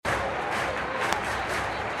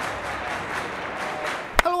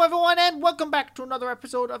everyone, and welcome back to another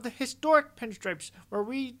episode of the Historic Pinstripes, where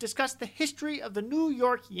we discuss the history of the New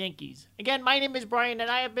York Yankees. Again, my name is Brian,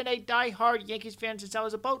 and I have been a die-hard Yankees fan since I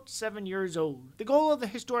was about 7 years old. The goal of the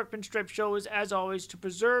Historic Pinstripe Show is, as always, to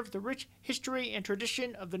preserve the rich history and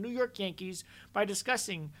tradition of the New York Yankees by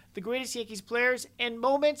discussing the greatest Yankees players and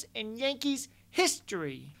moments in Yankees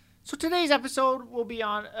history. So today's episode will be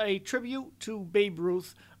on a tribute to Babe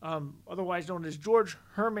Ruth, otherwise known as George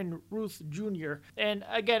Herman Ruth Jr. And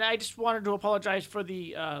again, I just wanted to apologize for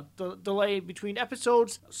the delay between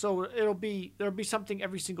episodes. So there'll be something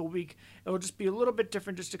every single week. It'll just be a little bit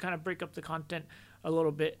different, just to kind of break up the content a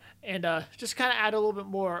little bit and just kind of add a little bit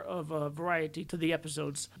more of a variety to the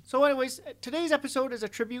episodes. So anyways, today's episode is a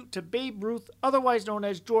tribute to Babe Ruth, otherwise known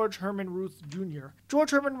as George Herman Ruth Jr.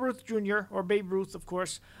 George Herman Ruth Jr., or Babe Ruth, of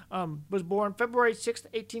course, was born February 6th,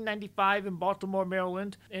 1895 in Baltimore,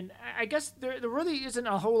 Maryland. And I guess there really isn't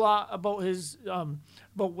a whole lot about his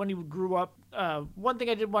about when he grew up. One thing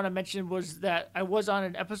I did want to mention was that I was on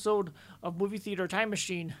an episode of Movie Theater Time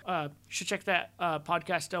Machine. Should check that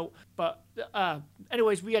podcast out. But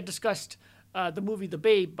anyways, we had discussed the movie The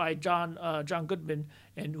Babe by John Goodman,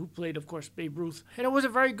 and who played, of course, Babe Ruth. And it was a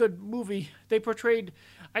very good movie. They portrayed,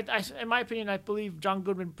 in my opinion, I believe John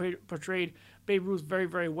Goodman portrayed Babe Ruth very,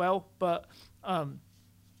 very well. But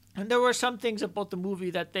and there were some things about the movie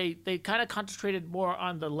that they kind of concentrated more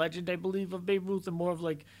on the legend, I believe, of Babe Ruth and more of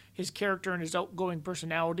like his character and his outgoing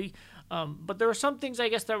personality. But there were some things, I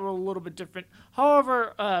guess, that were a little bit different.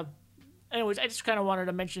 However, anyways, I just kind of wanted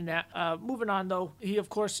to mention that. Moving on, though, he, of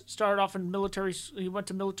course, started off in military. He went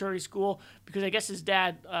to military school because I guess his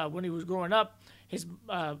dad, when he was growing up, his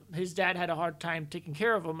dad had a hard time taking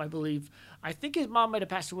care of him, I believe. I think his mom might have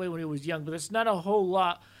passed away when he was young, but it's not a whole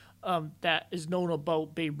lot that is known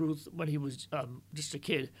about Babe Ruth when he was just a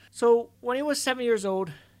kid. So when he was 7 years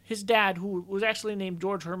old, his dad, who was actually named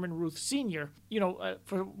George Herman Ruth Sr.,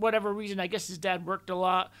 for whatever reason, I guess his dad worked a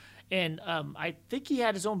lot, and I think he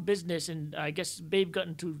had his own business, and I guess Babe got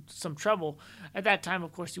into some trouble. At that time,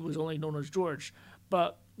 of course, he was only known as George,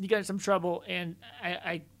 but he got in some trouble, and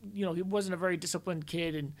he wasn't a very disciplined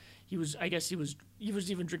kid, and he was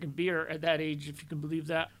even drinking beer at that age, if you can believe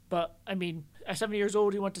that. But I mean, at 7 years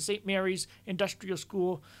old, he went to St. Mary's Industrial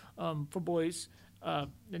School for boys,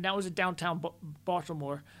 and that was in downtown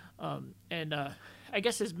Baltimore. I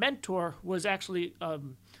guess his mentor was actually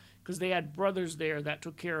because they had brothers there that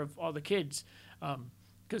took care of all the kids,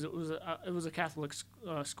 because it was a Catholic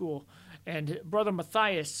school. And brother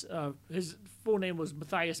Matthias, his full name was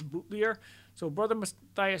Matthias Boutlier. So brother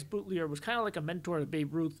Matthias Boutlier was kind of like a mentor to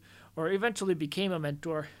Babe Ruth, or eventually became a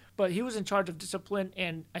mentor. But he was in charge of discipline,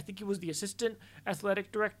 and I think he was the assistant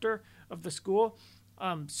athletic director of the school.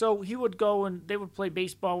 So he would go and they would play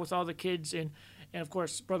baseball with all the kids, and of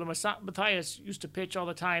course, brother Matthias used to pitch all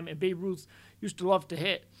the time, and Babe Ruth used to love to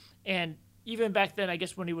hit. And even back then, I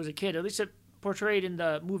guess when he was a kid, at least it portrayed in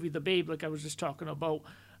the movie The Babe, like I was just talking about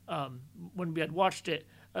when we had watched it.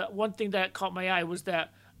 One thing that caught my eye was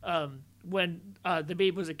that when the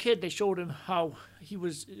Babe was a kid, they showed him how he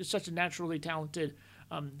was such a naturally talented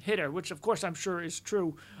hitter, which of course I'm sure is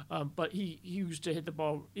true. But he used to hit the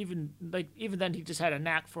ball even then he just had a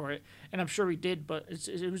knack for it, and I'm sure he did. But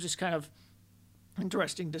it was just kind of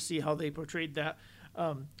interesting to see how they portrayed that.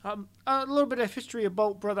 A little bit of history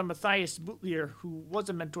about brother Matthias Boutlier, who was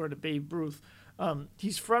a mentor to Babe Ruth.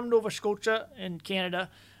 He's from Nova Scotia in Canada.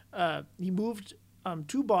 He moved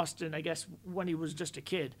to Boston, I guess, when he was just a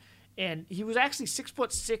kid. And he was actually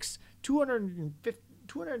 6'6",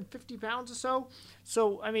 250 pounds or so.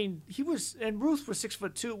 So, I mean, and Ruth was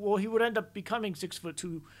 6'2". Well, he would end up becoming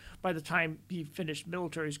 6'2" by the time he finished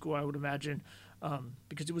military school, I would imagine,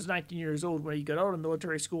 because he was 19 years old when he got out of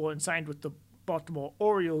military school and signed with the Baltimore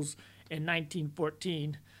Orioles in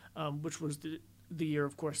 1914, which was the year,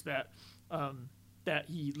 of course, that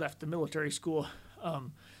he left the military school.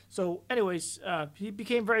 So, anyways, he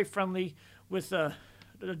became very friendly with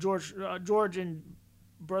George and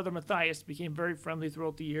brother Matthias became very friendly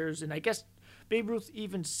throughout the years. And I guess Babe Ruth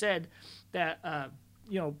even said that,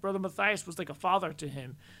 brother Matthias was like a father to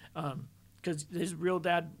him, because his real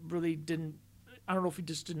dad really didn't, I don't know if he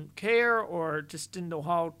just didn't care or just didn't know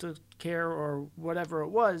how to care or whatever it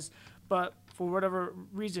was. But for whatever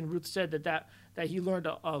reason, Ruth said that he learned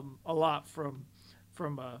a lot from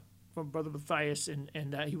brother Matthias, and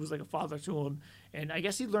that he was like a father to him. And I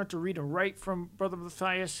guess he learned to read and write from brother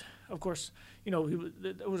Matthias. Of course,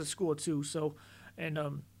 it was a school too. So, and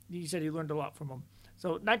he said he learned a lot from him. So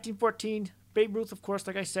 1914, Babe Ruth, of course,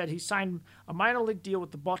 like I said, he signed a minor league deal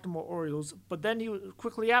with the Baltimore Orioles. But then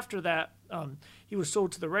quickly after that, he was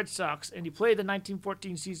sold to the Red Sox, and he played the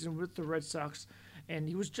 1914 season with the Red Sox. and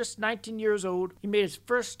he was just 19 years old. He made his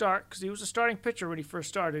first start because he was a starting pitcher when he first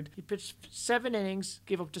started. He pitched 7 innings,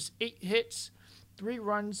 gave up just 8 hits, 3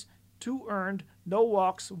 runs, 2 earned, no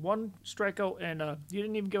walks, 1 strikeout, and he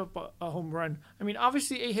didn't even give up a home run. I mean,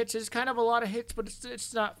 obviously 8 hits is kind of a lot of hits, but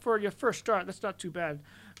it's not for your first start. That's not too bad.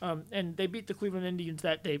 And they beat the Cleveland Indians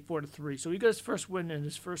that day 4-3. So he got his first win in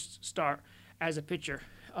his first start as a pitcher.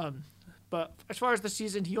 But as far as the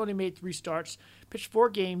season, he only made 3 starts, pitched 4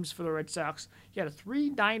 games for the Red Sox. He had a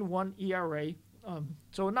 3.91 ERA.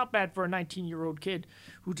 So not bad for a 19-year-old kid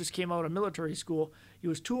who just came out of military school. He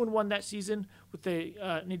was 2-1 that season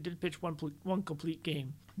and he did pitch one complete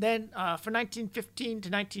game. Then for 1915 to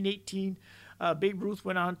 1918, Babe Ruth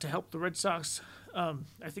went on to help the Red Sox.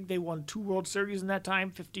 I think they won 2 World Series in that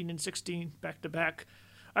time, 15 and 16 back to back.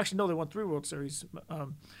 Actually, no, they won 3 World Series.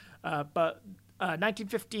 But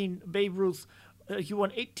 1915, Babe Ruth, he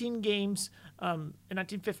won 18 games in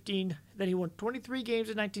 1915. Then he won 23 games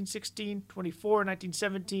in 1916, 24 in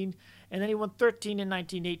 1917, and then he won 13 in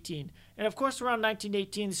 1918. And of course, around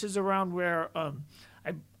 1918, this is around where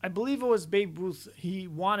I believe it was Babe Ruth. He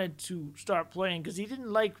wanted to start playing because he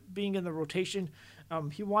didn't like being in the rotation.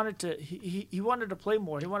 He wanted to play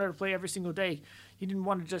more. He wanted to play every single day. He didn't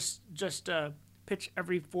want to just pitch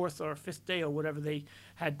every 4th or 5th day or whatever they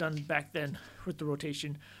had done back then with the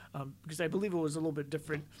rotation, because I believe it was a little bit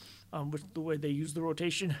different with the way they used the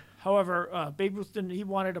rotation. However, Babe Ruth he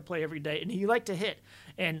wanted to play every day, and he liked to hit.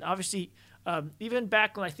 And obviously, even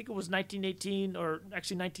back when I think it was 1918 or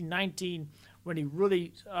actually 1919 when he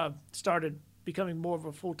really started becoming more of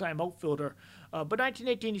a full-time outfielder. But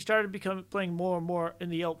 1918 he started playing more and more in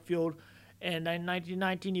the outfield. And in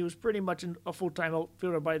 1919, he was pretty much a full-time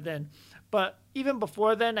outfielder by then. But even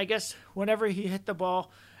before then, I guess whenever he hit the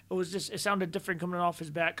ball, it sounded different coming off his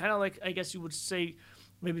bat. Kind of like, I guess you would say,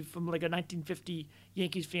 maybe from like a 1950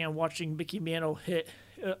 Yankees fan watching Mickey Mantle hit.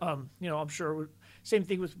 I'm sure same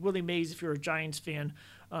thing with Willie Mays if you're a Giants fan.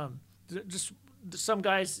 Just some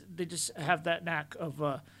guys, they just have that knack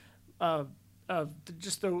of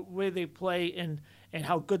just the way they play and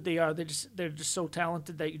how good they are. They're just so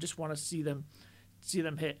talented that you just want to see them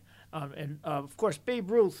hit. Of course, Babe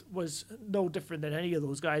Ruth was no different than any of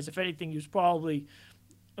those guys. If anything, he was probably,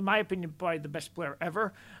 in my opinion, probably the best player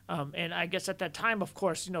ever. And I guess at that time, of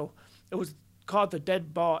course, it was called the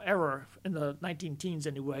dead ball era in the 19-teens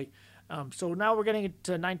anyway. So now we're getting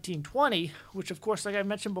into 1920, which, of course, like I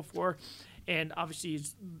mentioned before, and obviously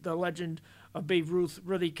the legend of Babe Ruth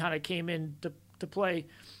really kind of came in to play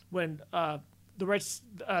when the Red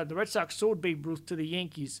Sox sold Babe Ruth to the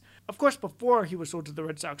Yankees. Of course, before he was sold to the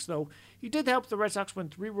Red Sox, though, he did help the Red Sox win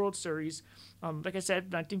 3 World Series. Like I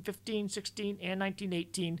said, 1915, 16, and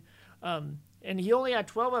 1918. And he only had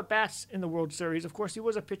 12 at-bats in the World Series. Of course, he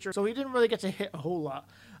was a pitcher, so he didn't really get to hit a whole lot.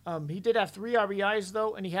 He did have 3 RBIs,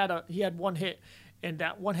 though, and he had 1 hit. And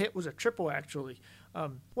that 1 hit was a triple, actually.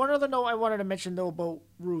 One other note I wanted to mention, though, about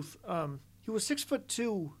Ruth. He was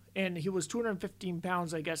 6'2", and he was 215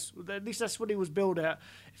 pounds, I guess. At least that's what he was billed at,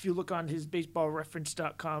 if you look on his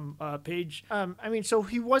baseballreference.com page. So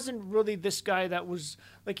he wasn't really this guy that was,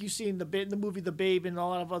 like you see in the movie The Babe and a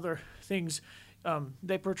lot of other things.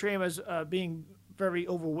 They portray him as being very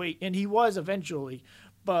overweight, and he was eventually,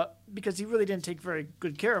 but because he really didn't take very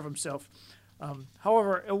good care of himself.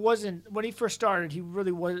 However, it wasn't, when he first started, he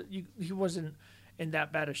wasn't in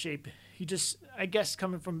that bad a shape. He just, I guess,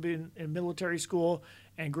 coming from being in military school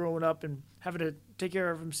and growing up and having to take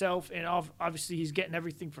care of himself, and obviously he's getting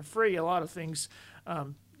everything for free, a lot of things.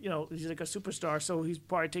 He's like a superstar, so he's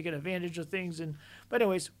probably taking advantage of things. But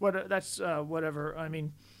anyways, whatever.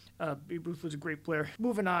 Babe Ruth was a great player.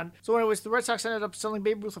 Moving on. So anyways, the Red Sox ended up selling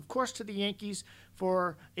Babe Ruth, of course, to the Yankees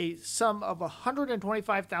for a sum of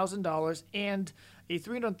 $125,000 and a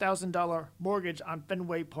 $300,000 mortgage on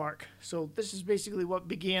Fenway Park. So this is basically what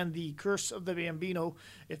began the curse of the Bambino.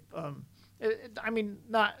 I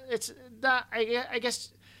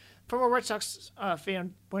guess from a Red Sox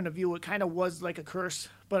fan point of view, it kind of was like a curse.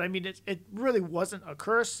 But it really wasn't a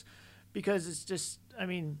curse, because it's just,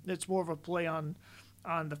 it's more of a play on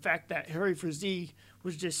the fact that Harry Frazee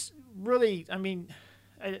was just really,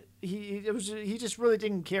 he just really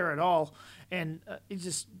didn't care at all, and he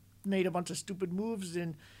just made a bunch of stupid moves,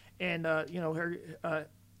 and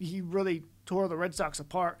he really tore the Red Sox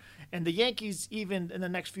apart. And the Yankees, even in the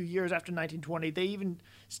next few years after 1920, they even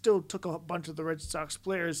still took a bunch of the Red Sox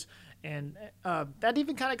players, and that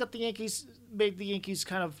even kind of made the Yankees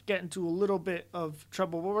kind of get into a little bit of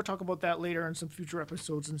trouble. But we'll talk about that later in some future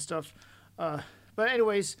episodes and stuff. But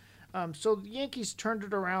anyways, so the Yankees turned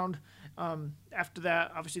it around. After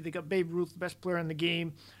that, obviously they got Babe Ruth, the best player in the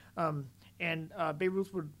game. And Babe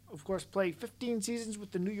Ruth would, of course, play 15 seasons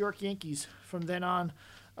with the New York Yankees from then on.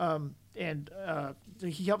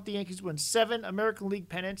 He helped the Yankees win 7 American League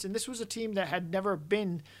pennants, and this was a team that had never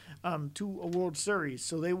been to a World Series.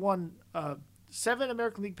 So they won 7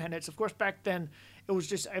 American League pennants. Of course, back then it was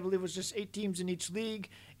just, I believe it was just 8 teams in each league,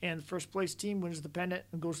 and the first place team wins the pennant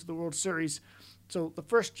and goes to the World Series. So the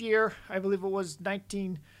first year, I believe it was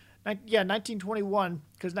 1921,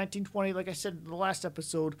 because 1920, like I said in the last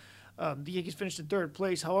episode, the Yankees finished in 3rd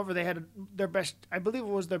place. However, they had their best, I believe it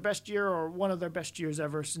was their best year or one of their best years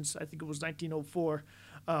ever since I think it was 1904.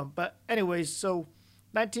 But anyways, so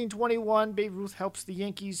 1921, Babe Ruth helps the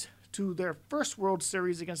Yankees to their first World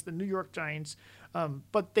Series against the New York Giants.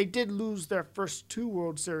 But they did lose their first 2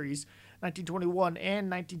 World Series, 1921 and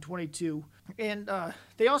 1922. And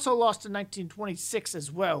they also lost in 1926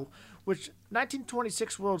 as well, which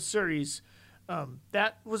 1926 World Series,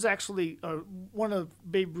 that was actually one of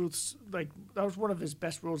Babe Ruth's, that was one of his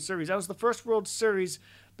best World Series. That was the first World Series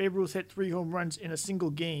Babe Ruth hit 3 home runs in a single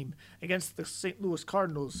game against the St. Louis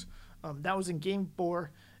Cardinals. That was in Game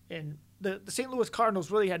 4, and the St. Louis Cardinals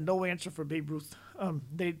really had no answer for Babe Ruth.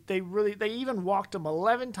 They even walked him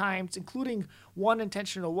 11 times, including 1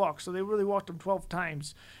 intentional walk. So they really walked him 12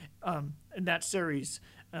 times in that series.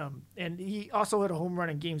 And he also hit a home run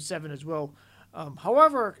in Game 7 as well.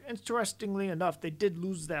 However, interestingly enough, they did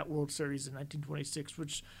lose that World Series in 1926,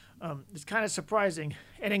 which is kind of surprising.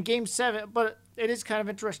 And in Game 7, but it is kind of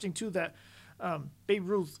interesting too that Babe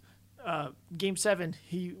Ruth, Game 7,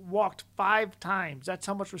 he walked 5 times. That's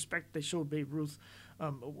how much respect they showed Babe Ruth.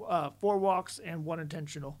 4 walks and 1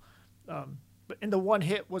 intentional. And the 1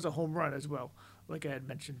 hit was a home run as well, like I had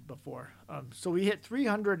mentioned before. So he hit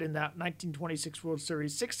 300 in that 1926 World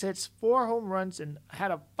Series, 6 hits, 4 home runs, and had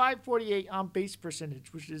a .548 on-base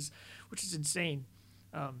percentage, which is insane.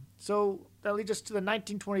 So that leads us to the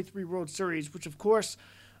 1923 World Series, which of course,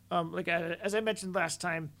 as I mentioned last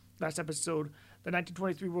episode, the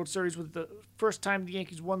 1923 World Series was the first time the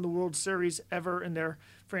Yankees won the World Series ever in their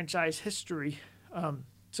franchise history.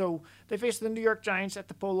 So they faced the New York Giants at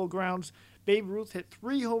the Polo Grounds. Babe Ruth hit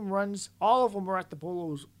 3 home runs. All of them were at the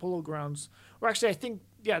Polo Grounds. Or actually, I think,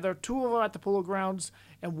 there are 2 of them at the Polo Grounds,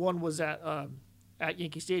 and 1 was at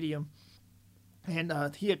Yankee Stadium. And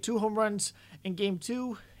he had 2 home runs in Game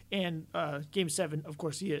 2, and Game 7, of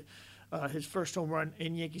course, he hit his first home run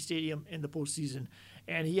in Yankee Stadium in the postseason.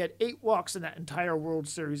 And he had 8 walks in that entire World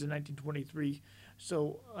Series in 1923.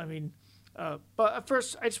 So, but at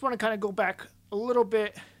first, I just want to kind of go back a little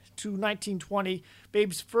bit to 1920,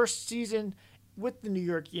 Babe's first season with the New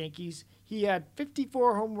York Yankees. He had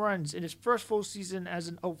 54 home runs in his first full season as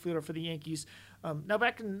an outfielder for the Yankees. Now,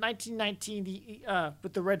 back in 1919,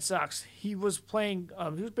 with the Red Sox, he was playing,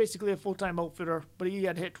 he was basically a full-time outfielder, but he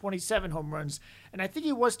had hit 27 home runs. And I think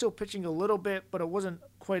he was still pitching a little bit, but it wasn't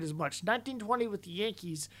quite as much. 1920 with the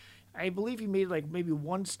Yankees, I believe he made maybe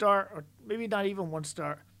 1 start, or maybe not even 1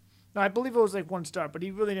 start. No, I believe it was 1 start, but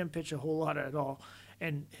he really didn't pitch a whole lot at all.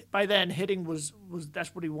 And by then, hitting was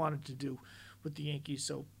that's what he wanted to do with the Yankees.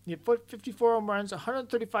 So he had 54 home runs,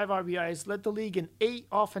 135 RBIs, led the league in 8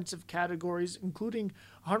 offensive categories, including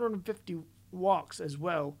 150 walks as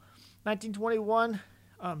well. 1921,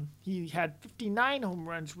 he had 59 home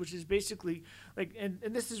runs, which is basically and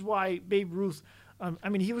this is why Babe Ruth,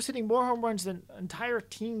 he was hitting more home runs than entire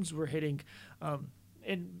teams were hitting.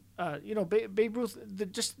 Babe Ruth,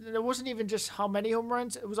 it wasn't even just how many home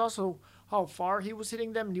runs, it was also how far he was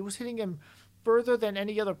hitting them, and he was hitting them further than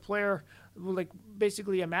any other player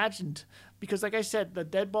basically imagined, because like I said, the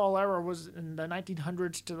dead ball era was in the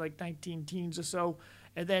 1900s to 19 teens or so,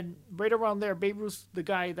 and then right around there, Babe Ruth's the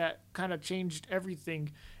guy that kind of changed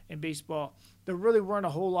everything in baseball. There really weren't a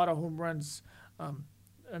whole lot of home runs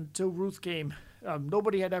until Ruth came.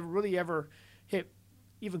 Nobody had ever hit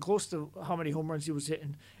even close to how many home runs he was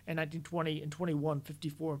hitting in 1920 and 21,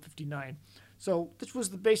 54, and 59. So this was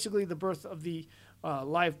basically the birth of the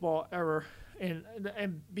live ball era.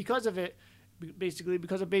 And because of it, basically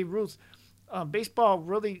because of Babe Ruth, baseball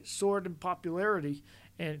really soared in popularity.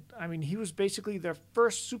 And, he was basically their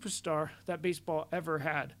first superstar that baseball ever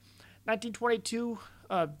had. 1922,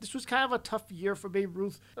 this was kind of a tough year for Babe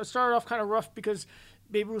Ruth. It started off kind of rough because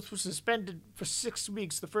Babe Ruth was suspended for 6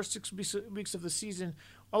 weeks, the first 6 weeks of the season,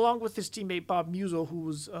 along with his teammate Bob Musial, who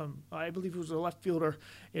was, I believe, he was a left fielder.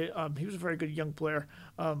 He was a very good young player.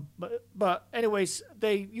 But anyways,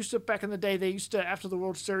 back in the day, they used to, after the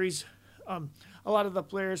World Series, a lot of the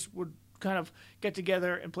players would kind of get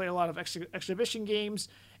together and play a lot of exhibition games,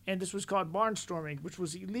 and this was called barnstorming, which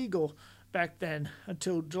was illegal back then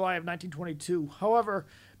until July of 1922. However,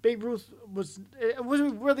 Babe Ruth it was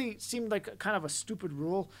really seemed like kind of a stupid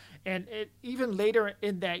rule, and it even later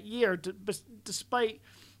in that year, despite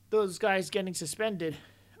those guys getting suspended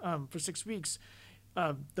for 6 weeks,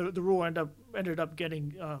 the rule ended up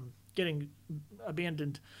getting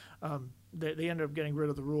abandoned. They ended up getting rid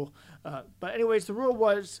of the rule. But anyways, the rule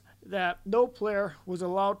was that no player was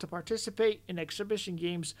allowed to participate in exhibition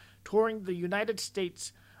games touring the United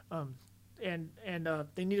States, and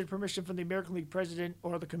they needed permission from the American League president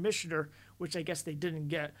or the commissioner, which I guess they didn't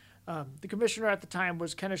get. The commissioner at the time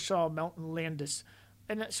was Kennesaw Mountain Landis.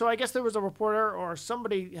 And so I guess there was a reporter or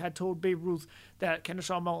somebody had told Babe Ruth that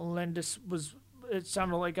Kennesaw Mountain Landis was, it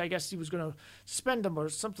sounded like, I guess he was going to suspend him or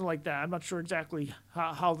something like that. I'm not sure exactly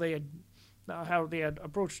how they had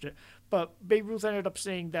approached it. But Babe Ruth ended up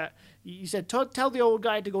saying that he said, tell the old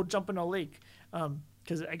guy to go jump in a lake.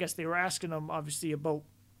 Because I guess they were asking him, obviously, about,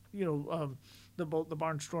 the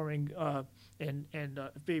barnstorming and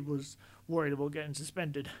if Babe was worried about getting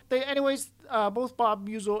suspended. Both Bob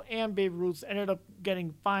Musial and Babe Ruth ended up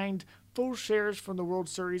getting fined full shares from the World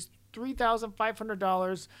Series,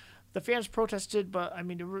 $3,500. The fans protested, but I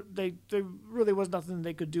mean, there really was nothing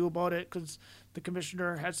they could do about it because the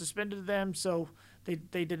commissioner had suspended them, so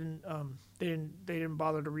they didn't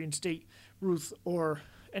bother to reinstate Ruth or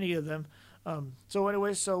any of them.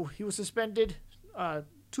 So he was suspended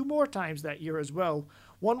 2 more times that year as well.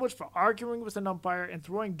 One was for arguing with an umpire and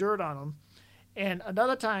throwing dirt on him, and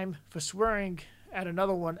another time for swearing at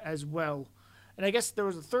another one as well. And I guess there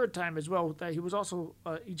was a 3rd time as well that he was also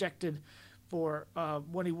ejected for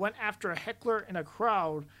when he went after a heckler in a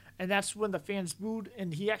crowd, and that's when the fans booed,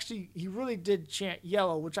 and he really did chant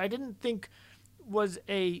yellow, which I didn't think was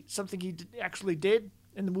something he actually did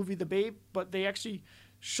in the movie The Babe, but they actually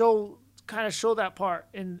show that part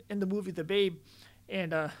in the movie The Babe,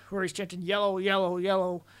 and where he's chanting yellow, yellow,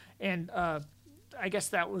 yellow, and I guess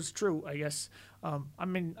that was true. I guess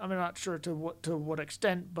I'm not sure to what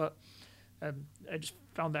extent, but I just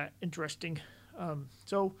found that interesting. And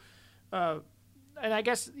I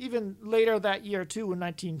guess even later that year too, in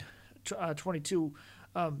 1922,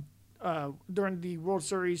 during the World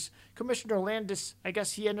Series, Commissioner Landis, I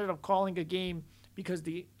guess he ended up calling a game because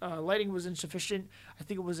the lighting was insufficient. I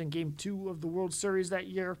think it was in Game 2 of the World Series that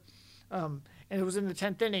year. And it was in the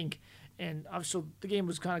 10th inning, and obviously the game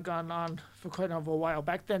was kind of gone on for quite a while.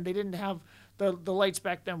 Back then, they didn't have the lights.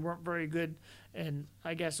 Back then weren't very good, and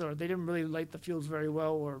I guess, or they didn't really light the fields very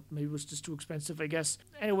well, or maybe it was just too expensive, I guess.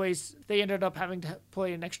 Anyways, they ended up having to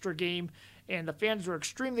play an extra game, and the fans were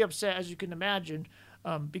extremely upset, as you can imagine,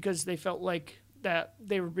 because they felt like that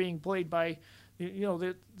they were being played by,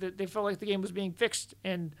 they felt like the game was being fixed,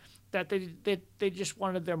 and that they just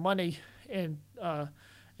wanted their money, and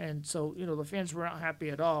so, the fans were not happy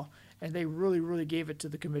at all, and they really, really gave it to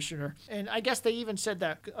the commissioner. And I guess they even said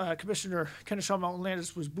that Commissioner Kennesaw Mountain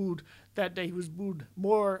Landis was booed that day. He was booed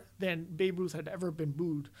more than Babe Ruth had ever been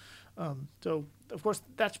booed. So, of course,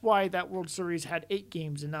 that's why that World Series had 8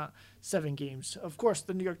 games and not 7 games. Of course,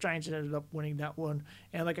 the New York Giants ended up winning that one.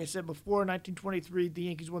 And like I said before, 1923, the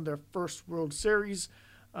Yankees won their first World Series,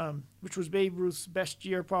 which was Babe Ruth's best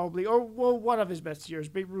year probably, or one of his best years.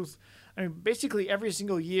 Babe Ruth, I mean, basically every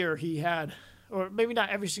single year he had, or maybe not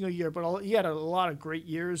every single year, but he had a lot of great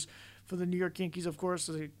years for the New York Yankees, of course,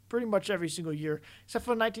 pretty much every single year, except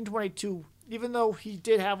for 1922. Even though he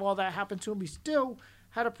did have all that happen to him, he still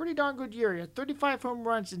had a pretty darn good year. He had 35 home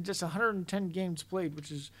runs in just 110 games played,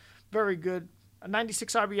 which is very good.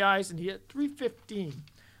 96 RBIs, and he had 315.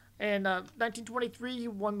 And 1923, he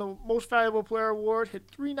won the Most Valuable Player Award, hit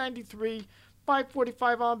 393,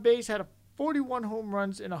 545 on base, had 41 home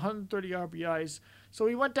runs and 130 RBIs. So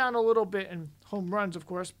he went down a little bit in home runs, of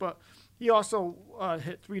course, but he also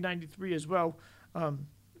hit 393 as well.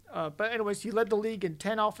 But anyways, he led the league in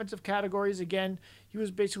 10 offensive categories. Again, he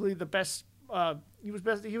was basically the best. He was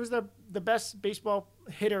the best baseball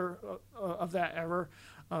hitter of that era,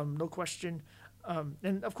 no question.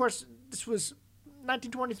 And of course, this was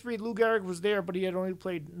 1923. Lou Gehrig was there, but he had only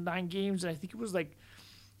played 9 games, and I think it was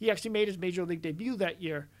he actually made his major league debut that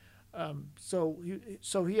year. So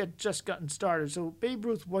he had just gotten started. So Babe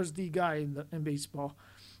Ruth was the guy in baseball.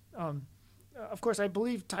 Of course, I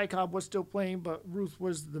believe Ty Cobb was still playing, but Ruth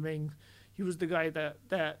was he was the guy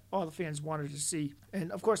that all the fans wanted to see.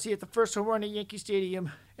 And of course, he hit the first home run at Yankee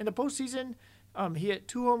Stadium. In the postseason, he hit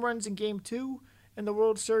 2 home runs in Game 2 in the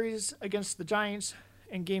World Series against the Giants.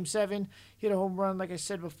 In Game 7, he hit a home run, like I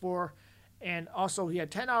said before. And also, he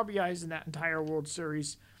had 10 RBIs in that entire World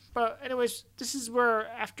Series. But anyways, this is where,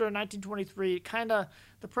 after 1923,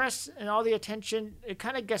 the press and all the attention, it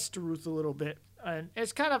kind of gets to Ruth a little bit. And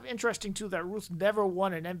it's kind of interesting, too, that Ruth never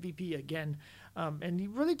won an MVP again. And he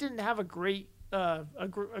really didn't have a great a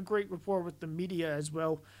great rapport with the media as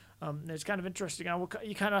well. And it's kind of interesting.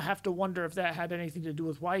 You kind of have to wonder if that had anything to do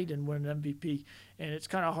with why he didn't win an MVP. And it's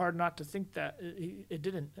kind of hard not to think that it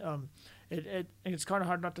didn't. And it's kind of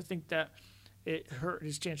hard not to think that it hurt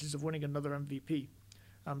his chances of winning another MVP.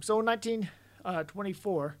 So in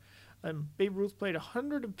 1924, Babe Ruth played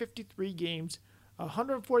 153 games,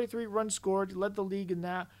 143 runs scored, led the league in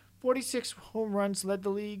that. 46 home runs, led the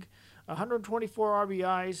league. 124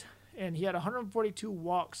 RBIs, and he had 142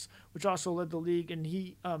 walks, which also led the league. And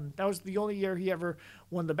that was the only year he ever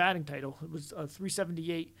won the batting title. It was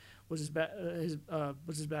 378 was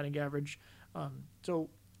his batting average. So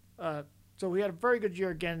he had a very good year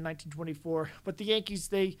again in 1924. But the Yankees,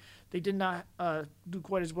 they did not do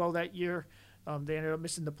quite as well that year. They ended up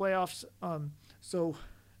missing the playoffs. So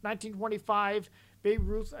 1925, Babe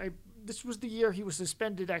Ruth. This was the year he was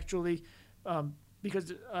suspended, actually.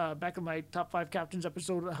 Because back in my top 5 captains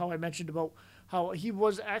episode, how I mentioned about how he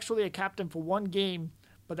was actually a captain for one game,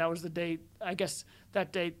 but that was the day, I guess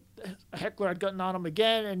that day, a heckler had gotten on him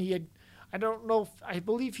again, and he had, I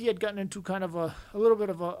believe he had gotten into kind of a little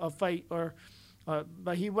bit of a fight,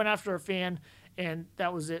 but he went after a fan, and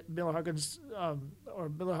that was it. Miller Huggins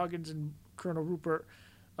and Colonel Rupert,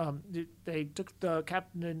 they took the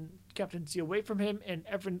captaincy away from him, and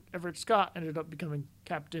Everett Scott ended up becoming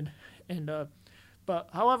captain, and but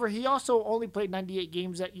however, he also only played 98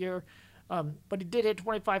 games that year, but he did hit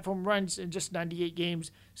 25 home runs in just 98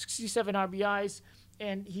 games, 67 RBIs,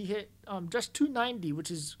 and he hit just 290,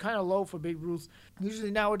 which is kind of low for Babe Ruth.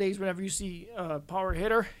 Usually nowadays, whenever you see a power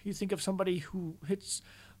hitter, you think of somebody who hits,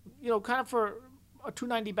 kind of for a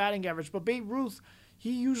 290 batting average. But Babe Ruth,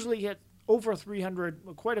 he usually hit over 300,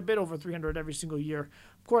 quite a bit over 300 every single year.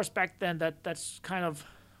 Of course, back then that was kind of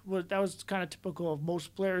typical of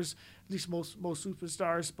most players, at least most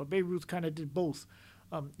superstars. But Babe Ruth kind of did both.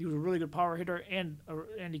 He was a really good power hitter, and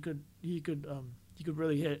he could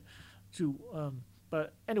really hit too.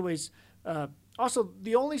 But anyways, also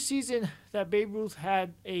the only season that Babe Ruth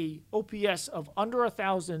had a OPS of under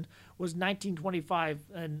 1,000 was 1925,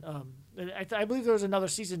 and I believe there was another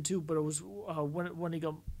season too, but it was when he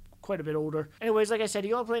got quite a bit older. Anyways, like I said,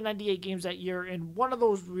 he only played 98 games that year, and one of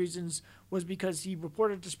those reasons was because he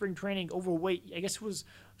reported to spring training overweight. I guess it was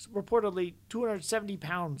reportedly 270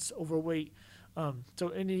 pounds overweight.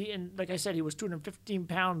 And like I said, he was 215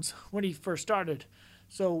 pounds when he first started.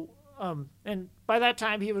 So, and by that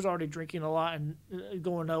time he was already drinking a lot and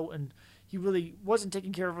going out, and he really wasn't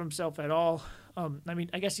taking care of himself at all.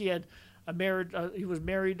 I guess he had he was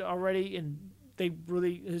married already, and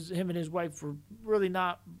him and his wife were really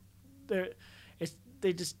not there.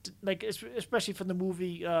 They just, like, especially from the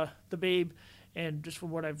movie The Babe, and just from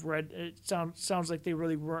what I've read, it sounds like they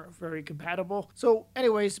really weren't very compatible. So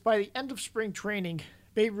anyways, by the end of spring training,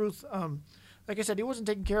 Babe Ruth, like I said, he wasn't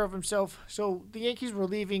taking care of himself. So the Yankees were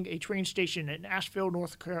leaving a train station in Asheville,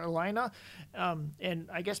 North Carolina, and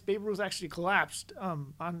I guess Babe Ruth actually collapsed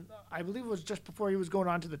I believe it was just before he was going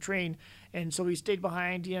onto the train, and so he stayed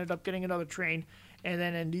behind. He ended up getting another train, and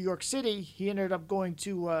then in New York City, he ended up going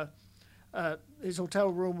to his hotel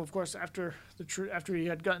room, of course, after he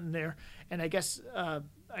had gotten there, and I guess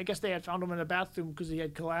they had found him in a bathroom because he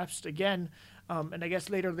had collapsed again, and I guess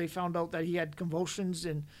later they found out that he had convulsions,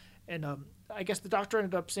 and I guess the doctor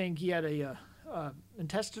ended up saying he had a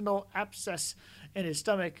intestinal abscess in his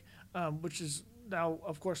stomach, which is now,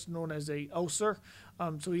 of course, known as a ulcer.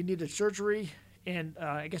 So he needed surgery, and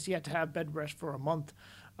I guess he had to have bed rest for a month.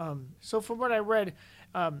 So from what I read,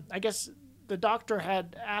 I guess the doctor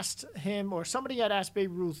had asked him, or somebody had asked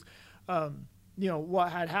Babe Ruth,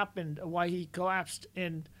 what had happened, why he collapsed,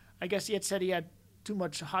 and I guess he had said he had too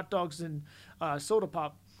much hot dogs and soda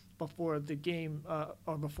pop before the game,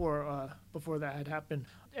 or before that had happened.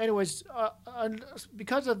 Anyways,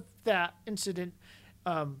 because of that incident,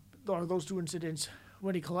 or those two incidents,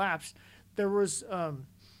 when he collapsed, there was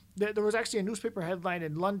actually a newspaper headline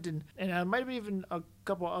in London, and it might have been even a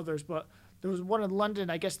couple others, but there was one in London.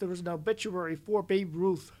 I guess there was an obituary for Babe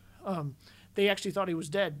Ruth. They actually thought he was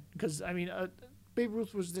dead because, Babe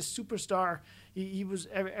Ruth was this superstar. He was,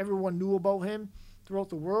 everyone knew about him throughout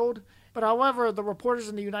the world. But however, the reporters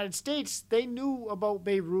in the United States, they knew about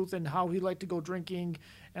Babe Ruth and how he liked to go drinking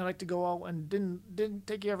and liked to go out and didn't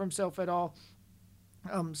take care of himself at all.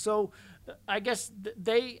 So I guess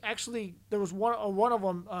they actually, there was one of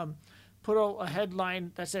them put out a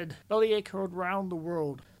headline that said "Bellyache heard round the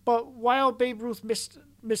world." But while Babe Ruth missed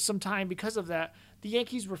some time because of that, the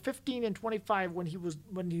Yankees were 15-25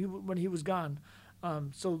 when he was gone.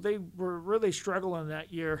 So they were really struggling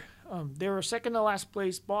that year. They were second to last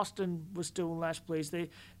place. Boston was still in last place.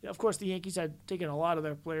 Of course, the Yankees had taken a lot of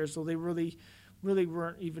their players, so they really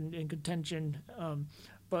weren't even in contention.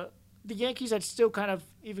 But the Yankees had still kind of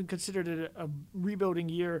even considered it a rebuilding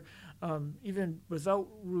year, even without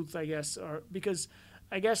Ruth, I guess, or because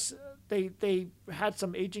I guess they had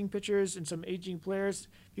some aging pitchers and some aging players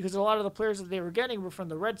because a lot of the players that they were getting were from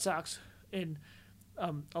the Red Sox, and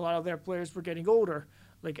a lot of their players were getting older,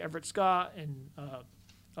 like Everett Scott and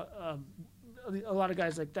a lot of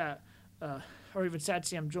guys like that, or even Sad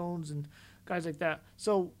Sam Jones and guys like that.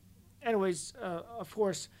 So, anyways, of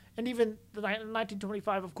course, and even the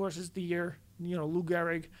 1925, of course, is the year Lou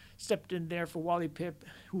Gehrig stepped in there for Wally Pipp,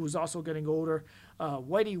 who was also getting older.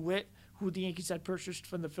 Whitey Witt, who the Yankees had purchased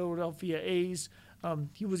from the Philadelphia A's,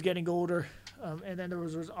 he was getting older. And then there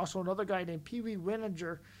was also another guy named Pee Wee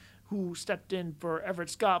Weninger, who stepped in for Everett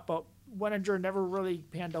Scott, but Weninger never really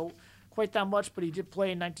panned out quite that much, but he did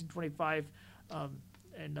play in 1925.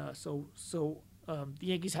 The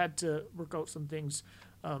Yankees had to work out some things,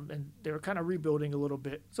 and they were kind of rebuilding a little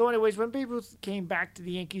bit. So anyways, when Babe Ruth came back to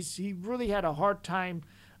the Yankees, he really had a hard time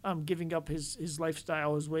giving up his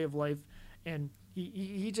lifestyle, his way of life, and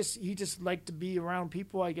he just liked to be around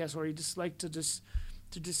people, I guess, or he just liked to just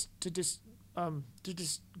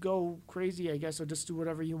go crazy, I guess, or just do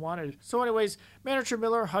whatever he wanted. So anyways, manager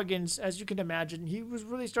Miller Huggins, as you can imagine, he was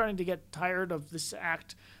really starting to get tired of this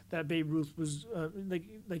act that Babe Ruth was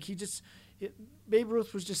Babe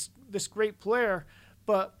Ruth was just this great player,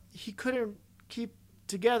 but he couldn't keep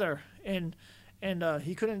together, and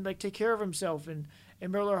he couldn't take care of himself, and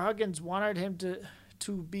Miller Huggins wanted him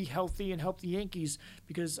to be healthy and help the Yankees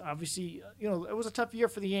because obviously it was a tough year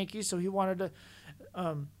for the Yankees, so he wanted to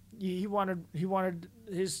he wanted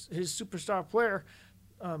his superstar player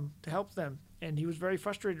to help them, and he was very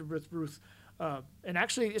frustrated with Ruth. And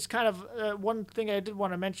actually, it's kind of one thing I did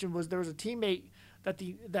want to mention was there was a teammate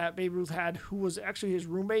that Babe Ruth had who was actually his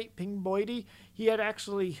roommate, Ping Boydie. He had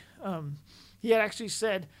actually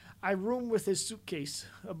said, "I room with his suitcase,"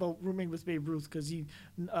 about rooming with Babe Ruth because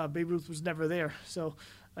Babe Ruth was never there. So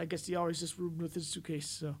I guess he always just roomed with his suitcase.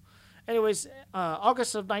 So. Anyways,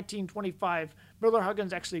 August of 1925, Miller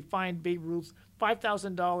Huggins actually fined Babe Ruth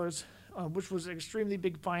 $5,000, which was an extremely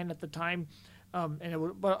big fine at the time.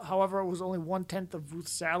 However, it was only 1/10 of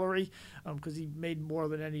Ruth's salary because he made more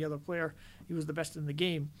than any other player. He was the best in the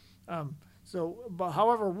game.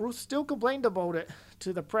 However, Ruth still complained about it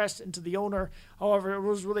to the press and to the owner. However, it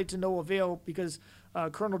was really to no avail because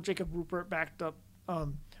Colonel Jacob Rupert backed up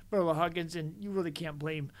Miller Huggins, and you really can't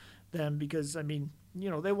blame them because,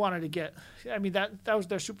 they wanted to get. That was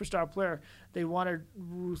their superstar player. They wanted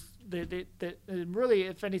Ruth. They really,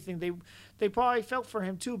 if anything, they probably felt for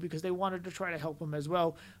him too because they wanted to try to help him as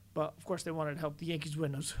well. But of course, they wanted to help the Yankees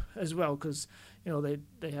win as well because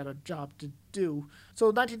they had a job to do. So,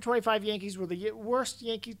 1925 Yankees were the worst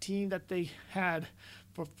Yankee team that they had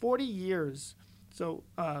for 40 years. So.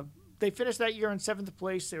 They finished that year in 7th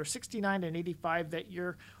place. They were 69-85 that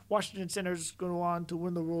year. Washington Senators go on to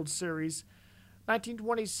win the World Series.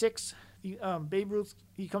 1926, Babe Ruth,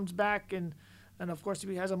 he comes back, and of course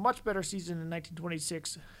he has a much better season in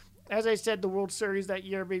 1926. As I said, the World Series that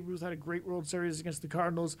year, Babe Ruth had a great World Series against the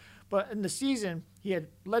Cardinals. But in the season, he had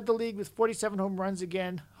led the league with 47 home runs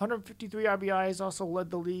again, 153 RBIs, also led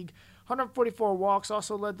the league, 144 walks,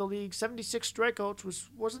 also led the league, 76 strikeouts, which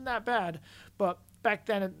wasn't that bad, but back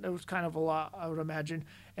then it was kind of a lot, I would imagine.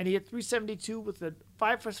 And he hit 372 with a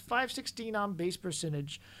 516 on base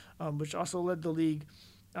percentage, which also led the league.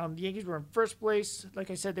 The Yankees were in first place.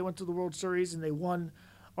 Like I said, they went to the World Series and they won.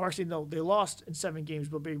 Or actually, no, they lost in 7 games,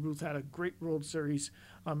 but Babe Ruth had a great World Series.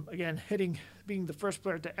 Again, being the first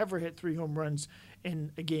player to ever hit 3 home runs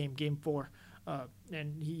in a game 4.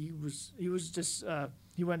 And he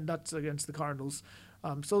went nuts against the Cardinals.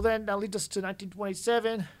 So then that leads us to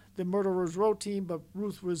 1927, the Murderers Row team, but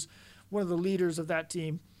Ruth was one of the leaders of that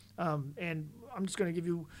team. And I'm just going to give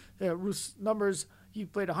you Ruth's numbers. He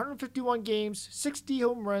played 151 games, 60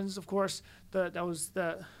 home runs, of course.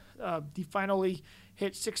 He finally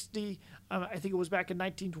hit 60. I think it was back in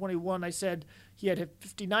 1921. I said he had hit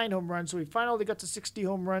 59 home runs, so he finally got to 60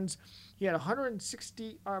 home runs. He had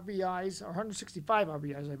 160 RBIs, or 165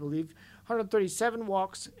 RBIs, I believe, 137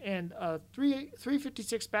 walks, and a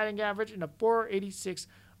 356 batting average, and a 486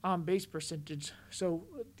 on-base percentage. So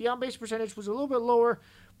the on-base percentage was a little bit lower,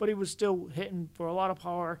 but he was still hitting for a lot of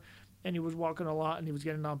power, and he was walking a lot, and he was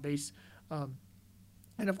getting on base.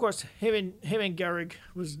 And of course, him and Gehrig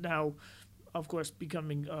was now, of course,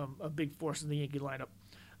 becoming a big force in the Yankee lineup.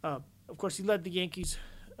 Of course, he led the Yankees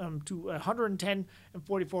to a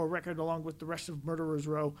 110-44 record along with the rest of Murderers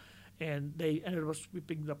Row, and they ended up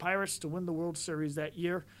sweeping the Pirates to win the World Series that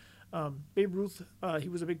year. Babe Ruth, he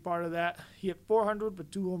was a big part of that. He hit 400 with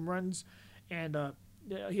 2 home runs, and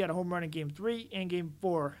he had a home run in Game 3 and Game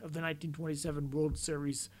 4 of the 1927 World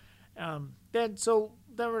Series. Then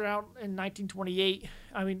we're out in 1928.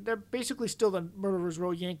 I mean, they're basically still the Murderers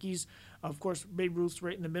Row Yankees. Of course, Babe Ruth's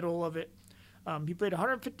right in the middle of it. He played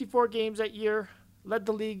 154 games that year, led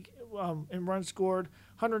the league in runs scored,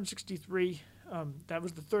 163. That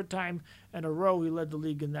was the 3rd time in a row he led the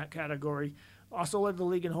league in that category. Also led the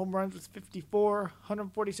league in home runs with 54,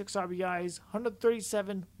 146 RBIs,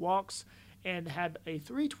 137 walks, and had a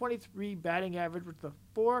 323 batting average with a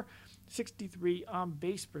 463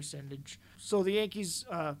 on-base percentage. So the Yankees,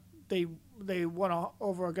 they won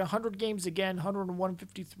over 100 games again, 101-53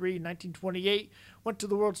 in 1928, went to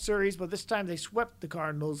the World Series, but this time they swept the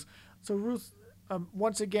Cardinals. So Ruth,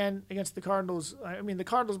 once again, against the Cardinals, I mean, the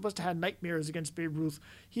Cardinals must have had nightmares against Babe Ruth.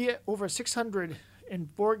 He hit over 600 in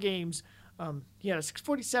 4 games. He had a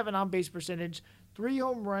 647 on-base percentage, 3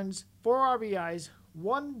 home runs, 4 RBIs,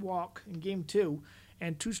 1 walk in Game 2,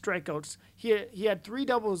 and 2 strikeouts. He had 3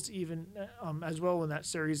 doubles even as well in that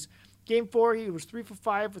series. Game 4, he was 3 for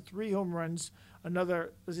 5 with 3 home runs.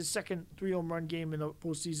 Another was his second 3 home run game in the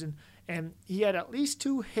postseason, and he had at least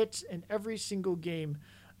 2 hits in every single game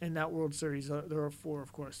in that World Series. There were 4,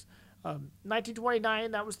 of course.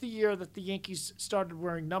 1929, that was the year that the Yankees started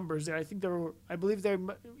wearing numbers. I believe they're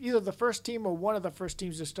either the first team or one of the first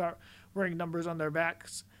teams to start wearing numbers on their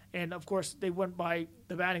backs. And of course, they went by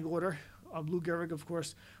the batting order. Lou Gehrig, of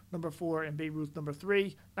course, number 4, and Babe Ruth, number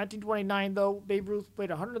 3. 1929, though, Babe Ruth played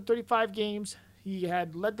 135 games. He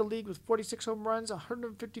had led the league with 46 home runs,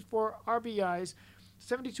 154 RBIs,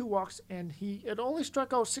 72 walks, and he had only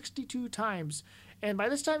struck out 62 times. And by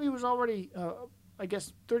this time, he was already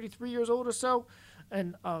 33 years old or so.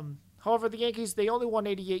 And however, the Yankees, they only won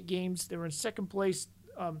 88 games. They were in second place.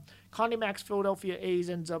 Connie Mack's Philadelphia A's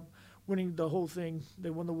ends up winning the whole thing. They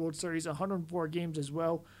won the World Series, 104 games as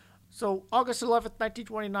well. So August 11th,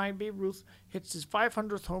 1929, Babe Ruth hits his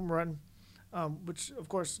 500th home run, which, of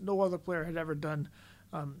course, no other player had ever done.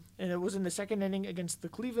 And it was in the second inning against the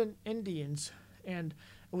Cleveland Indians, and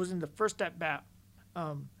it was in the first at-bat.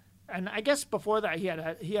 And I guess before that, he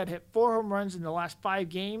had hit 4 home runs in the last 5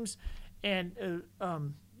 games. And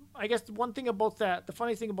I guess the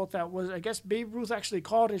funny thing about that was, I guess Babe Ruth actually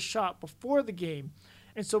called his shot before the game.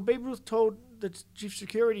 And so Babe Ruth told the chief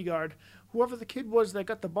security guard, whoever the kid was that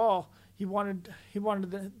got the ball, he wanted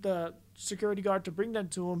the security guard to bring them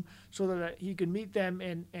to him so that he could meet them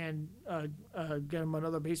and get him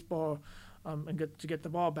another baseball and get the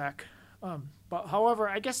ball back. But however,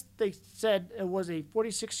 I guess they said it was a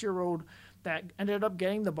 46-year-old that ended up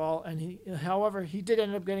getting the ball, and he did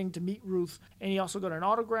end up getting to meet Ruth, and he also got an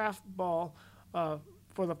autographed ball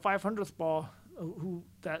for the 500th ball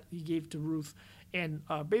that he gave to Ruth. And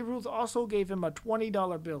Babe Ruth also gave him a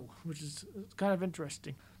 $20 bill, which is kind of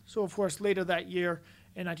interesting. So, of course, later that year,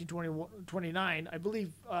 in 1929, I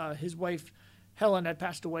believe his wife, Helen, had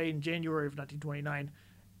passed away in January of 1929.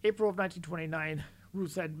 April of 1929,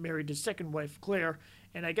 Ruth had married his second wife, Claire.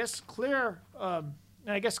 And I guess Claire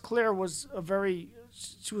was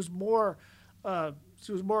she was more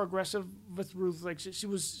aggressive with Ruth. Like she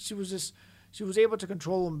was able to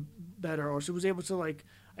control him better, or she was able to, like,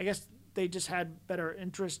 I guess they just had better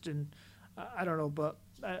interest in, I don't know, but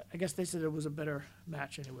I guess they said it was a better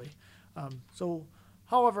match anyway.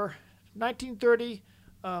 However, 1930,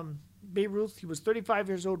 Babe Ruth, he was 35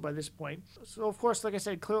 years old by this point. So, of course, like I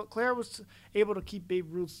said, Claire was able to keep Babe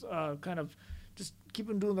Ruth kind of just keep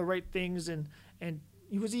him doing the right things, and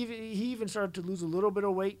he even started to lose a little bit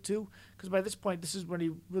of weight too, because by this point, this is when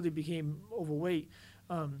he really became overweight.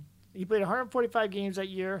 He played 145 games that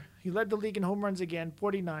year. He led the league in home runs again,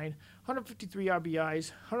 49, 153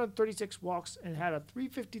 RBIs, 136 walks, and had a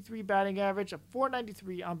 353 batting average, a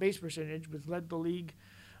 493 on-base percentage, which led the league.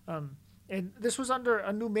 And this was under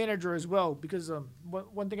a new manager as well, because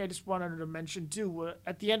one thing I just wanted to mention too,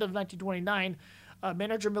 at the end of 1929,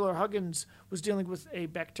 manager Miller Huggins was dealing with a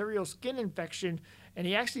bacterial skin infection, and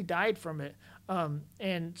he actually died from it.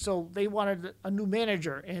 And so they wanted a new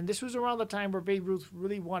manager. And this was around the time where Babe Ruth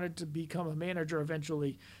really wanted to become a manager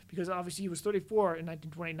eventually, because obviously he was 34 in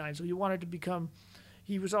 1929. So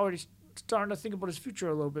he was already starting to think about his future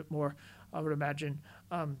a little bit more, I would imagine.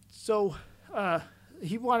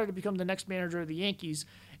 He wanted to become the next manager of the Yankees,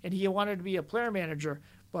 and he wanted to be a player manager.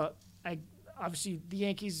 But obviously the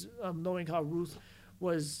Yankees, knowing how Ruth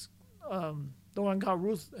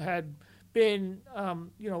had been,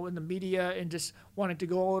 in the media and just wanted to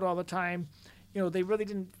go out all the time, they really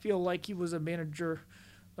didn't feel like he was a manager,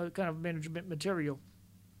 kind of management material.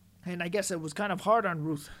 And I guess it was kind of hard on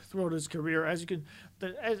Ruth throughout his career, as you can,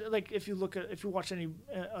 like if you watch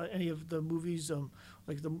any of the movies,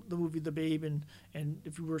 like the movie The Babe, and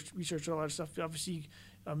if you research a lot of stuff, obviously,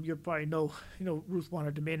 you probably know, Ruth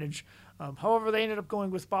wanted to manage. However, they ended up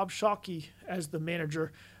going with Bob Shockey as the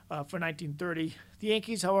manager for 1930. The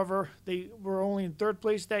Yankees, however, they were only in third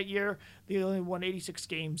place that year. They only won 86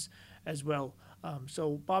 games as well.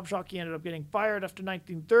 So Bob Shockey ended up getting fired after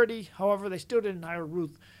 1930. However, they still didn't hire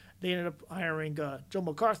Ruth. They ended up hiring Joe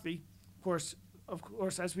McCarthy. Of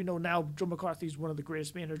course, as we know now, Joe McCarthy is one of the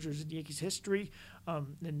greatest managers in Yankees history.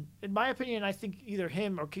 And in my opinion, I think either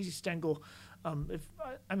him or Casey Stengel.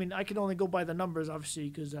 I can only go by the numbers, obviously,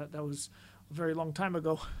 because that was a very long time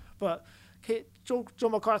ago. But Joe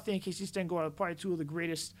McCarthy and Casey Stengel are probably two of the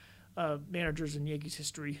greatest managers in Yankees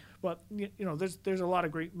history. But there's a lot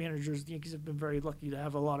of great managers. The Yankees have been very lucky to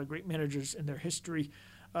have a lot of great managers in their history.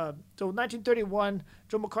 So 1931,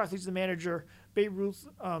 Joe McCarthy's the manager. Babe Ruth,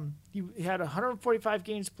 he had 145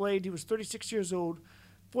 games played. He was 36 years old,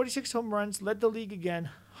 46 home runs, led the league again,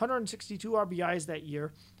 162 RBIs that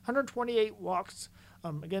year, 128 walks,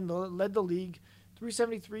 again, led the league,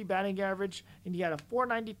 373 batting average, and he had a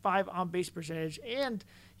 495 on-base percentage, and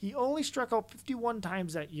he only struck out 51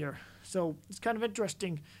 times that year. So it's kind of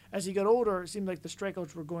interesting. As he got older, it seemed like the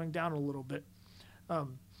strikeouts were going down a little bit.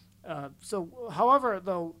 However,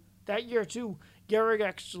 though, that year too, Gehrig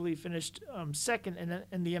actually finished second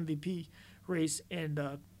in the MVP race, and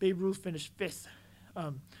Babe Ruth finished fifth.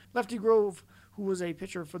 Lefty Grove, who was a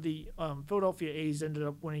pitcher for the Philadelphia A's, ended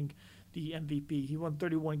up winning the MVP. He won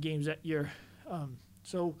 31 games that year.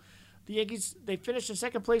 So the Yankees, they finished in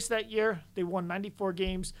second place that year. They won 94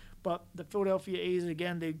 games, but the Philadelphia A's,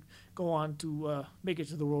 again, they go on to make it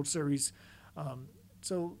to the World Series.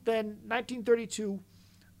 So then 1932,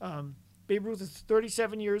 Babe Ruth is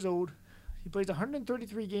 37 years old. He plays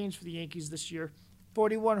 133 games for the Yankees this year,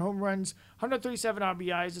 41 home runs, 137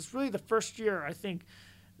 RBIs. It's really the first year, I think,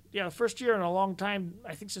 the first year in a long time,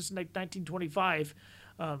 I think since like 1925,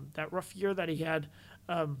 that rough year that he had,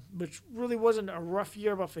 which really wasn't a rough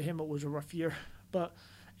year, but for him it was a rough year,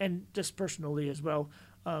 and just personally as well.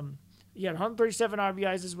 He had 137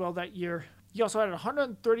 RBIs as well that year. He also had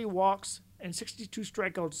 130 walks and 62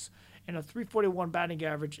 strikeouts and a 341 batting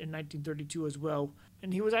average in 1932 as well.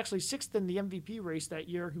 And he was actually sixth in the MVP race that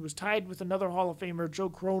year. He was tied with another Hall of Famer, Joe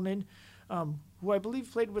Cronin, who I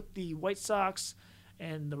believe played with the White Sox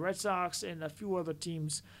and the Red Sox and a few other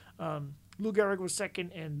teams. Lou Gehrig was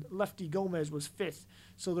second, and Lefty Gomez was fifth.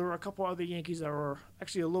 So there were a couple other Yankees that were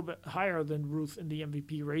actually a little bit higher than Ruth in the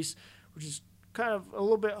MVP race, which is kind of a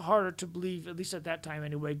little bit harder to believe, at least at that time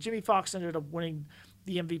anyway. Jimmy Foxx ended up winning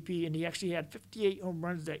the MVP, and he actually had 58 home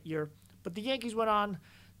runs that year. But the Yankees went on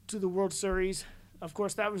to the World Series. Of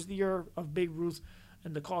course, that was the year of Babe Ruth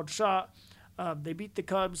and the called shot. They beat the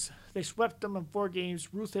Cubs. They swept them in 4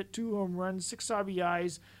 games. Ruth hit 2 home runs, 6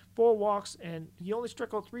 RBIs, 4 walks, and he only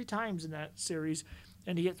struck out 3 times in that series,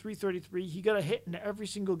 and he hit 333. He got a hit in every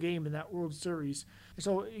single game in that World Series.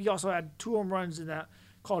 So he also had 2 home runs in that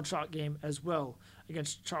called shot game as well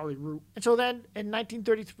against Charlie Root. And so then in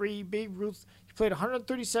 1933, Babe Ruth, he played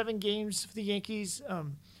 137 games for the Yankees,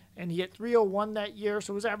 and he hit 301 that year,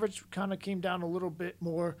 so his average kind of came down a little bit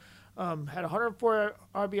more. Had 104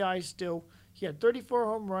 RBIs still. He had 34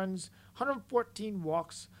 home runs, 114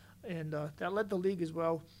 walks, and that led the league as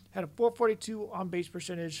well. Had a 442 on-base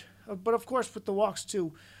percentage. But, of course, with the walks,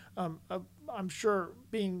 too, I'm sure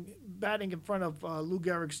batting in front of Lou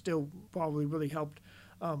Gehrig still probably really helped.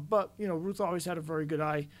 But, Ruth always had a very good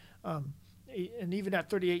eye. And even at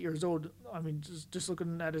 38 years old, I mean, just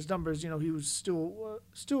looking at his numbers, he was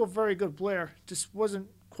still a very good player. Just wasn't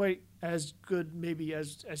quite as good maybe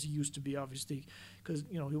as he used to be, obviously, because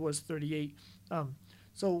he was 38.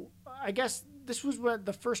 So I guess this was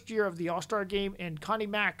the first year of the All-Star game, and Connie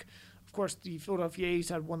Mack, of course, the Philadelphia A's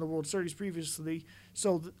had won the World Series previously,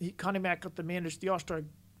 so Connie Mack got to manage the All-Star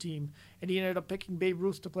team, and he ended up picking Babe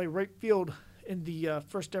Ruth to play right field in the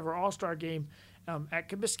first ever All-Star game at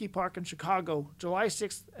Comiskey Park in Chicago, July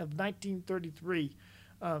 6th of 1933.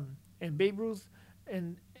 And Babe Ruth,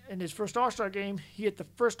 in his first All-Star game, he hit the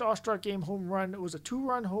first All-Star game home run. It was a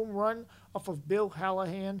 2-run home run off of Bill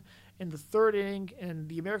Hallahan in the 3rd inning, and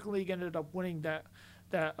the American League ended up winning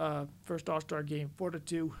that first All-Star game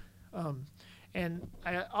 4-2. And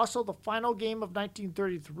also the final game of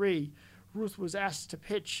 1933, Ruth was asked to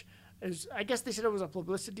pitch. I guess they said it was a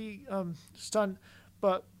publicity stunt,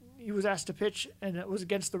 but he was asked to pitch, and it was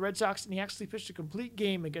against the Red Sox, and he actually pitched a complete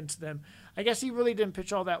game against them. I guess he really didn't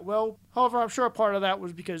pitch all that well. However, I'm sure a part of that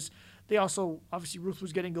was because they also, obviously, Ruth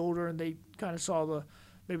was getting older, and they kind of saw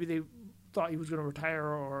maybe they thought he was going to retire,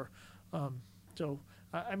 or so.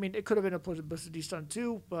 I mean, it could have been a publicity stunt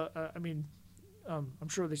too, but I mean, I'm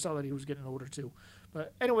sure they saw that he was getting older too.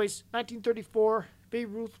 But anyways, 1934,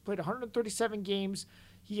 Babe Ruth played 137 games.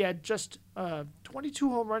 He had just 22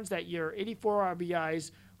 home runs that year, 84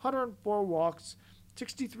 RBIs, 104 walks,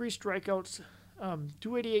 63 strikeouts,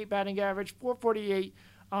 288 batting average, 448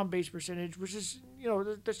 on base percentage, which is,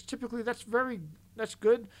 that's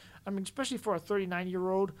good. I mean, especially for a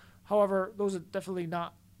 39-year-old. However, those are definitely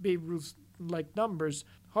not Babe Ruth's like numbers.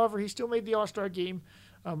 However, he still made the All-Star game.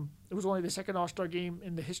 It was only the second All-Star game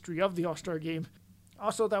in the history of the All-Star game.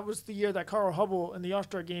 Also, that was the year that Carl Hubbell in the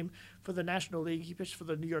All-Star game for the National League, he pitched for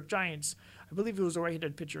the New York Giants. I believe he was a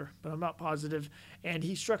right-handed pitcher, but I'm not positive. And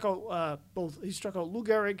he struck out He struck out Lou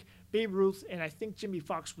Gehrig, Babe Ruth, and I think Jimmy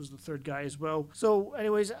Fox was the third guy as well. So,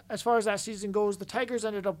 anyways, as far as that season goes, the Tigers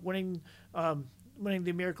ended up winning the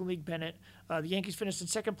American League pennant. The Yankees finished in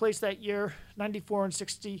second place that year,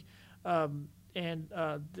 94-60.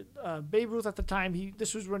 Babe Ruth at the time,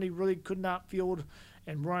 this was when he really could not field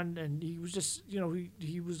and run, and he was just,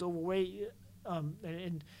 he was overweight,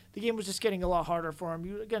 and the game was just getting a lot harder for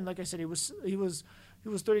him. Again, like I said, he was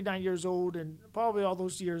 39 years old, and probably all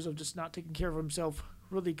those years of just not taking care of himself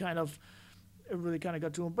really kind of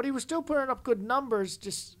got to him. But he was still putting up good numbers,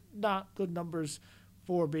 just not good numbers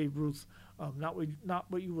for Babe Ruth. Not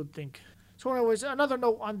what you would think. So anyways, another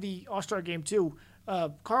note on the All-Star game too.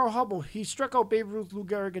 Carl Hubbell, he struck out Babe Ruth, Lou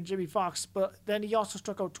Gehrig, and Jimmy Fox, but then he also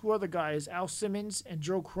struck out two other guys, Al Simmons and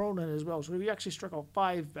Joe Cronin as well. So he actually struck out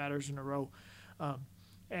 5 batters in a row.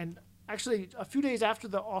 And actually, a few days after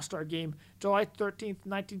the All-Star game, July 13th,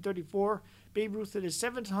 1934, Babe Ruth hit his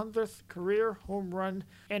 700th career home run,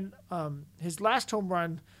 and his last home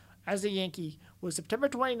run as a Yankee was September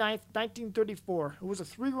 29th, 1934. It was a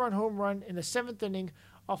 3-run home run in the 7th inning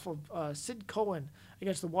off of Sid Cohen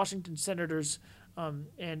against the Washington Senators. So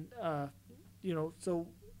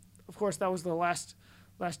of course that was the last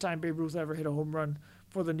time Babe Ruth ever hit a home run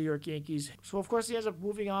for the New York Yankees. So of course he ends up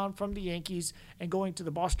moving on from the Yankees and going to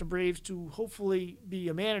the Boston Braves to hopefully be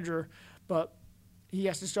a manager, but he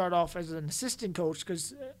has to start off as an assistant coach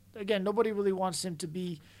because, again, nobody really wants him to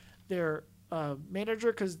be their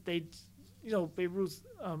manager because Babe Ruth,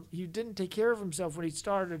 he didn't take care of himself when he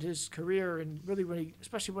started his career, and really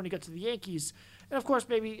especially when he got to the Yankees. And of course,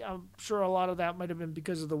 maybe I'm sure a lot of that might have been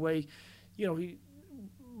because of the way,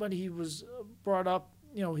 when he was brought up,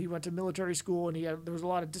 he went to military school and there was a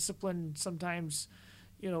lot of discipline. Sometimes,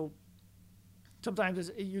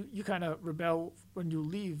 sometimes you kind of rebel when you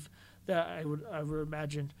leave. That I would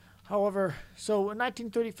imagine. However, so in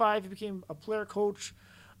 1935 he became a player coach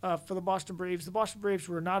for the Boston Braves. The Boston Braves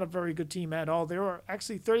were not a very good team at all. They were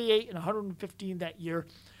actually 38 and 115 that year.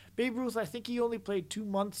 Babe Ruth, I think he only played 2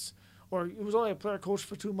 months, or he was only a player coach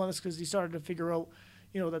for 2 months because he started to figure out,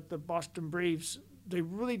 that the Boston Braves, they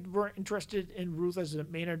really weren't interested in Ruth as a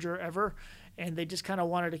manager ever, and they just kind of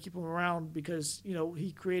wanted to keep him around because,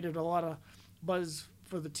 he created a lot of buzz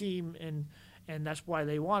for the team, and that's why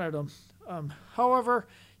they wanted him. However,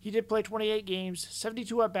 he did play 28 games,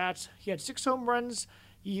 72 at-bats. He had 6 home runs.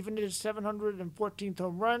 He even did his 714th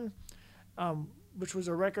home run, which was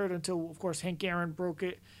a record until, of course, Hank Aaron broke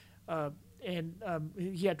it.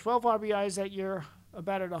 He had 12 RBIs that year,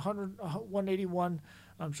 batted 181.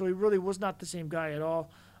 So he really was not the same guy at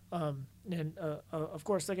all. Of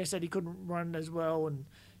course, like I said, he couldn't run as well, and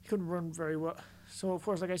he couldn't run very well. So, of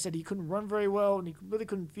course, like I said, he couldn't run very well, and he really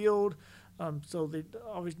couldn't field. So they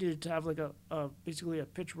always needed to have like basically a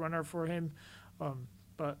pitch runner for him.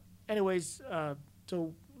 But anyways,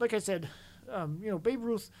 so like I said, Babe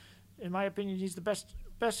Ruth, in my opinion, he's the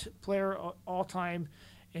best player all time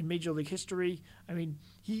in Major League history. I mean,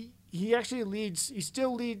 he actually leads. He's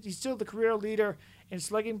still the career leader in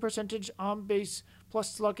slugging percentage, on base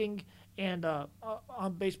plus slugging, and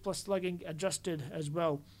on base plus slugging adjusted as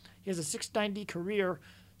well. He has a 690 career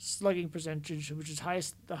slugging percentage, which is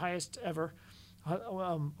the highest ever,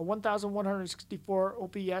 a 1,164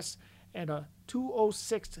 OPS, and a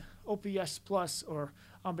 206 OPS plus, or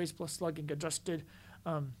on base plus slugging adjusted.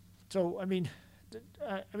 So I mean,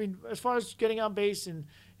 as far as getting on base and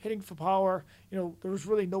hitting for power, there was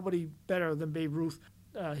really nobody better than Babe Ruth.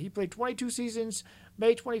 He played 22 seasons.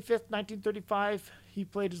 May 25th, 1935, he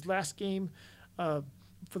played his last game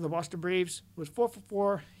for the Boston Braves. Was 4 for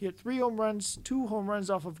 4. He had 3 home runs, 2 home runs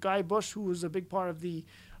off of Guy Bush, who was a big part of the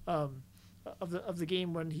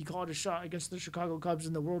game when he called a shot against the Chicago Cubs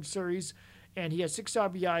in the World Series, and he had 6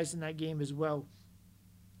 RBIs in that game as well.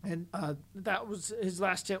 And that was his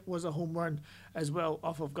last hit, was a home run as well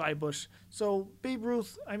off of Guy Bush. So Babe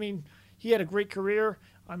Ruth, I mean, he had a great career.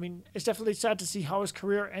 I mean, it's definitely sad to see how his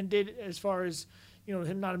career ended as far as,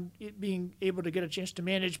 him not being able to get a chance to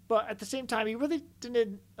manage. But at the same time, he really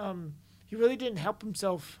didn't help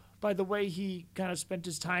himself by the way he kind of spent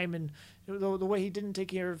his time and the way he didn't take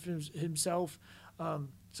care of himself.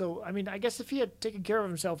 So, I mean, I guess if he had taken care of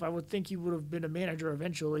himself, I would think he would have been a manager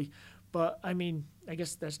eventually. But, I mean, I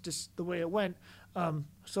guess that's just the way it went.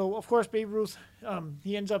 So, of course, Babe Ruth,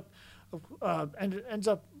 he ends up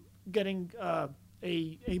getting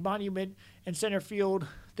a monument in center field.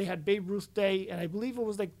 They had Babe Ruth Day, and I believe it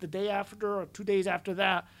was like the day after or 2 days after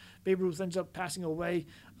that, Babe Ruth ends up passing away.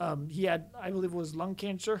 He had, I believe it was lung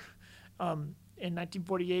cancer in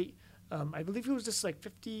 1948. I believe he was just like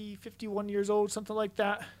 51 years old, something like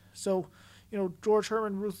that. So, George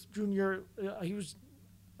Herman Ruth Jr., he was,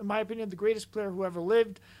 in my opinion, the greatest player who ever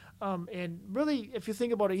lived. And really, if you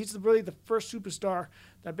think about it, he's really the first superstar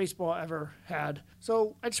that baseball ever had.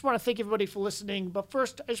 So I just want to thank everybody for listening. But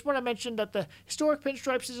first, I just want to mention that the Historic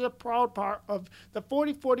Pinstripes is a proud part of the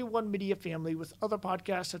 4041 Media family with other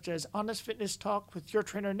podcasts such as Honest Fitness Talk with your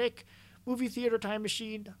trainer Nick, Movie Theater Time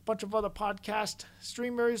Machine, a bunch of other podcast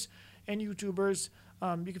streamers and YouTubers.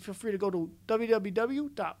 You can feel free to go to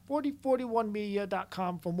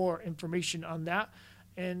www.4041media.com for more information on that.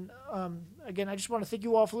 And again, I just want to thank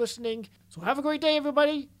you all for listening. So have a great day,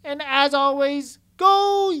 everybody. And as always,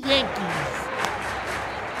 go Yankees!